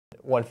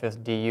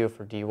1/5 du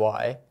for dy.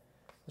 Let's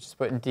just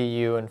put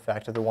du and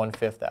factor the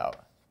 1/5 out.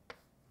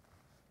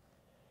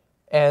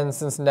 And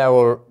since now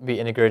we'll be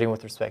integrating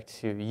with respect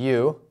to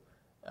u,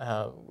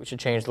 we should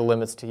change the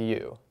limits to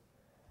u.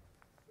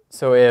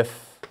 So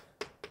if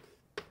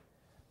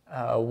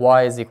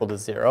y is equal to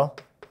 0,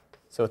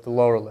 so at the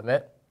lower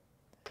limit,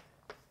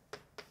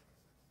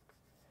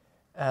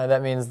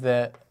 that means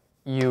that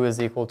u is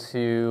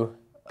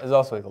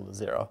also equal to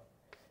 0.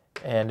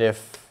 And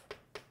if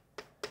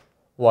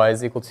y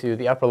is equal to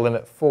the upper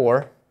limit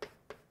 4,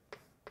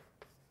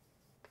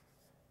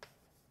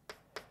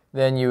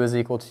 then u is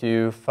equal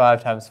to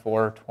 5 times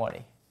 4,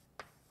 20.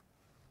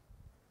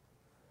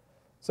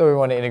 So we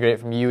want to integrate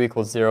from u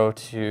equals 0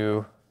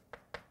 to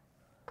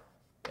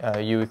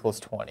u equals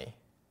 20.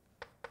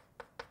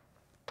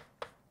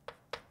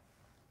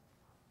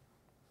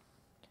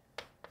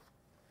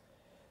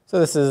 So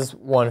this is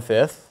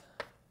 1/5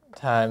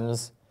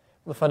 times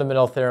the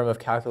fundamental theorem of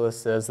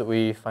calculus says that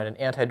we find an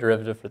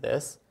antiderivative for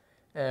this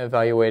and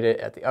evaluate it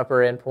at the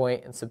upper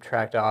endpoint and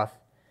subtract off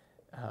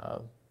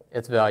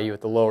its value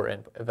at the lower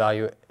end,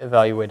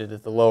 evaluated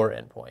at the lower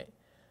endpoint.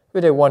 We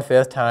did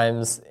 1/5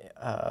 times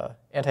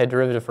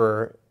antiderivative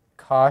for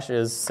cosh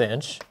is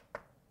sinh.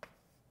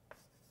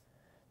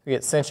 We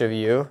get sinh of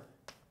u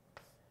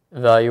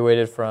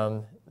evaluated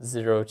from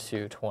 0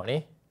 to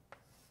 20.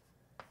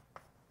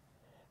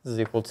 This is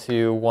equal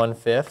to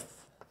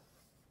 1/5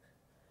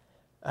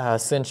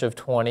 sinh of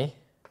 20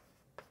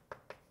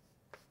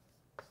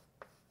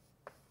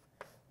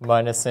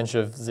 minus sinh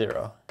of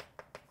 0.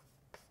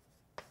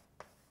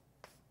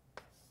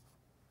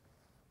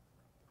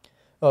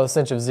 Well, the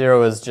sinh of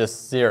 0 is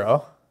just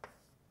 0.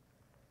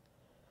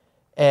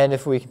 And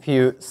if we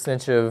compute sinh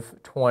of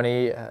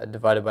 20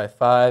 divided by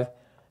 5,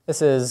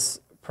 this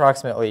is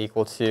approximately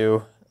equal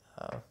to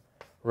a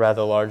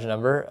rather large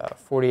number,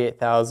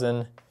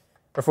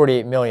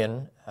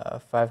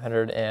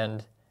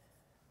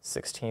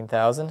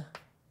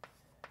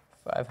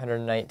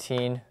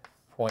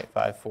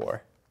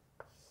 48,516,519.54.